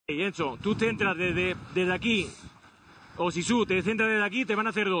Enzo, tú centras desde aquí, o si tú te centras desde aquí, te van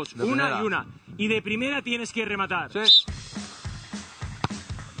a hacer dos. De Una primera. y una. Y de primera tienes que rematar. Sí.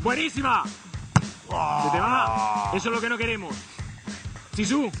 ¡Buenísima! Se te va. Eso es lo que no queremos.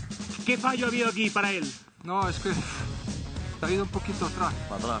 Sisu, ¿qué fallo ha habido aquí para él? No, es que se ha ido un poquito atrás.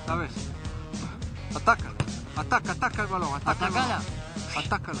 Para atrás. ¿Sabes? Ataca, ataca el balón, ataca el balón. Atacala.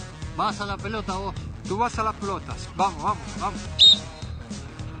 Atácalo. Vas a la pelota vos. Tú vas a las pelotas. Vamos.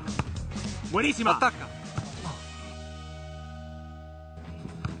 Buenísima. Ataca.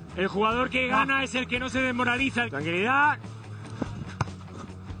 El jugador que gana es el que no se desmoraliza. Tranquilidad.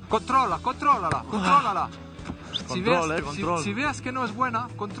 Contrólala. Control, Si veas que no es buena,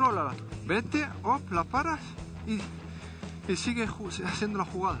 contrólala. Vete, la paras y sigue haciendo la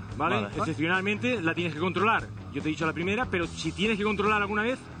jugada. ¿Vale? Vale. Excepcionalmente la tienes que controlar. Yo te he dicho la primera, pero si tienes que controlar alguna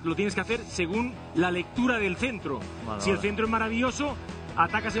vez, lo tienes que hacer según la lectura del centro. Vale, si el vale. centro es maravilloso,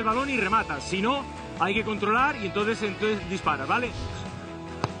 atacas el balón y rematas. Si no, hay que controlar y entonces disparas, ¿vale?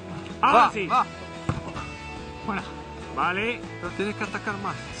 Ahora sí. Va. Bueno, Vale, pero tienes que atacar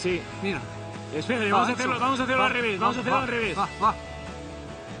más. sí. Mira. Espérate, Va, vamos a Enzo. hacerlo Va, al revés. va, Vamos a hacerlo va, al revés. Va.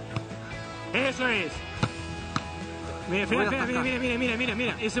 Eso es. Mira, Voy a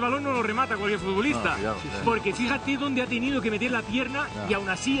mira. Ese balón no lo remata cualquier futbolista. No, cuidado, Porque fíjate dónde ha tenido que meter la pierna y aún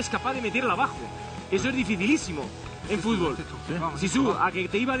así es capaz de meterla abajo. Eso es dificilísimo en fútbol. Sí. Vamos, Sisu, vamos. a que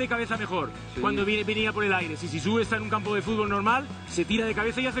te iba de cabeza mejor Sí. cuando venía por el aire. Si Sisu está en un campo de fútbol normal, se tira de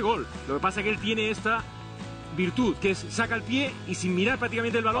cabeza y hace gol. Lo que pasa es que él tiene esta virtud, que es saca el pie y sin mirar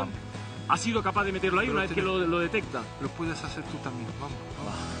prácticamente el balón, ha sido capaz de meterlo ahí Pero una vez que lo detecta. Lo puedes hacer tú también. Vamos.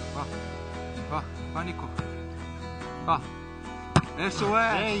 Va, Nico. Va. Eso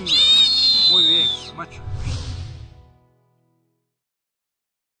es. Ey. Muy bien, macho.